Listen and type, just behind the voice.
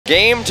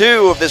Game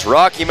 2 of this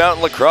Rocky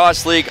Mountain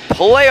Lacrosse League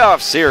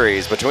playoff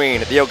series between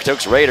the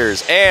Okotoks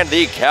Raiders and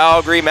the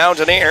Calgary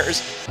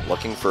Mountaineers.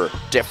 Looking for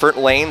different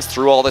lanes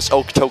through all this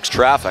Okotoks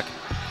traffic.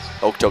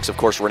 Okotoks, of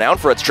course, renowned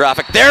for its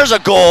traffic. There's a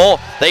goal.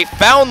 They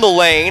found the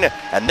lane,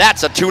 and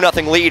that's a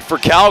 2-0 lead for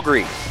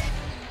Calgary.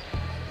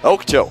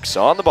 Okotoks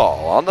on the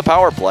ball, on the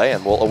power play,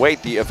 and will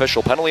await the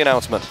official penalty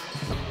announcement.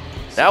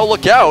 Now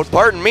look out,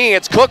 pardon me,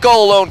 it's Cook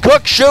all alone.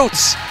 Cook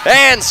shoots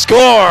and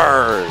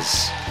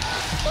scores.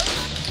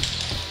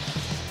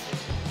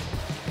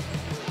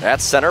 At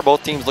center,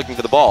 both teams looking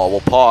for the ball. We'll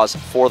pause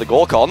for the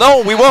goal call.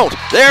 No, we won't.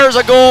 There's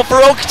a goal for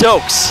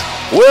Okotoks.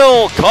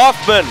 Will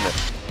Kaufman.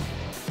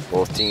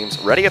 Both teams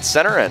ready at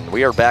center, and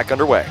we are back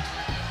underway.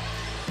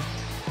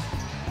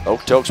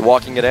 Okotoks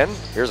walking it in.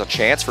 Here's a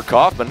chance for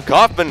Kaufman.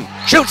 Kaufman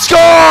shoots,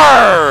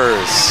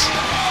 scores!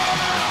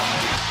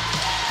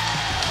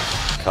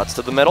 Cuts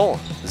to the middle.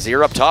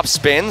 Zier up top,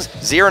 spins.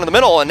 Zier into the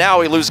middle, and now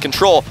we lose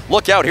control.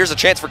 Look out, here's a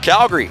chance for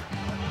Calgary.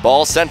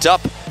 Ball sent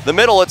up the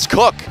middle, it's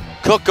Cook.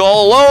 Cook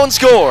all alone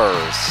scores.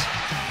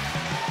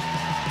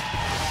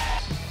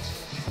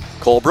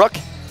 Colebrook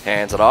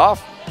hands it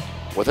off.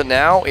 With it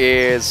now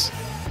is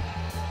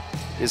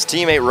his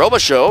teammate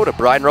Robichaud.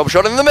 Bryden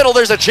Robichaud in the middle,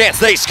 there's a chance,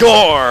 they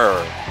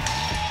score!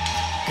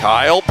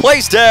 Kyle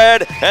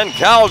Plaisted, and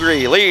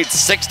Calgary leads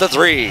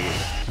 6-3.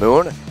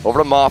 Moon over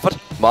to Moffat.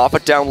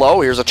 Moffat down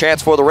low, here's a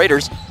chance for the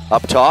Raiders.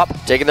 Up top,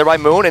 taken there by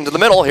Moon, into the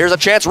middle, here's a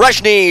chance,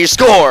 Reshny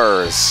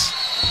scores!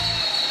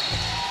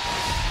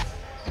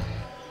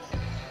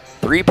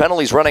 3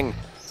 penalties running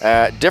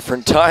at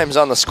different times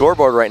on the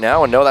scoreboard right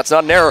now, and no, that's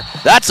not an error.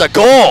 That's a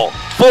goal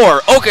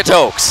for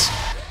Okotoks.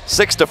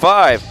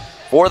 6-5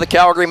 for the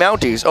Calgary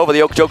Mounties over the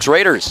Okotoks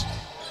Raiders.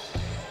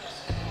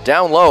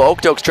 Down low,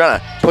 Okotoks trying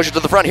to push it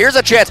to the front. Here's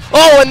a chance.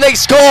 Oh, and they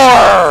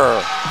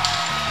score!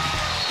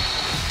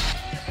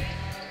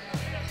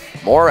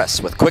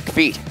 Morris with quick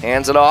feet,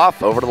 hands it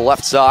off over to the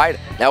left side.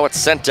 Now it's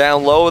sent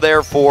down low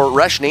there for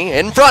Reshny.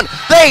 In front,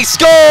 they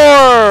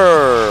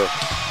score!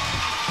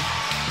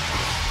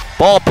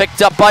 Ball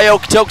picked up by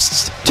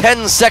Okotoks,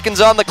 10 seconds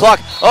on the clock.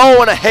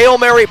 Oh, and a Hail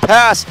Mary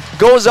pass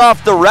goes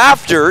off the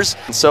rafters.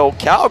 So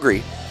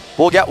Calgary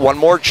will get one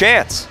more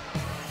chance.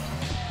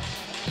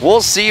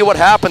 We'll see what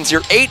happens here.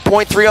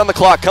 8.3 on the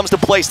clock, comes to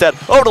Plaisted.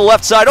 Over to the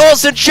left side,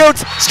 Olsen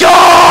shoots, scores!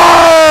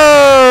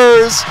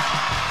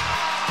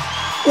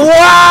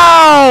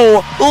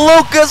 Wow!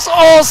 Lucas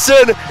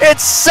Olsen,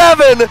 it's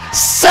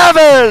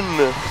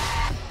 7-7!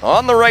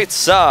 On the right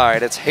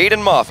side, it's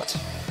Hayden Moffat.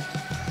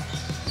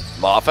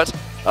 Moffat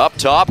up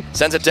top,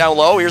 sends it down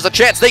low, here's a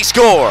chance, they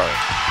score!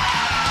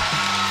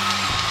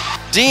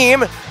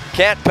 Deem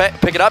can't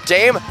pick it up,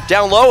 Dame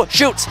down low,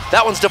 shoots,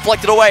 that one's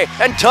deflected away,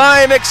 and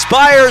time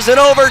expires in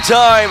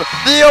overtime.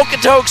 The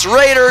Okotoks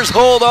Raiders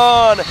hold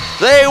on.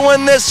 They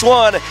win this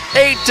one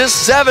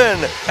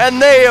 8-7,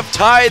 and they have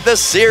tied the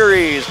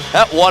series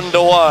at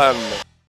 1-1.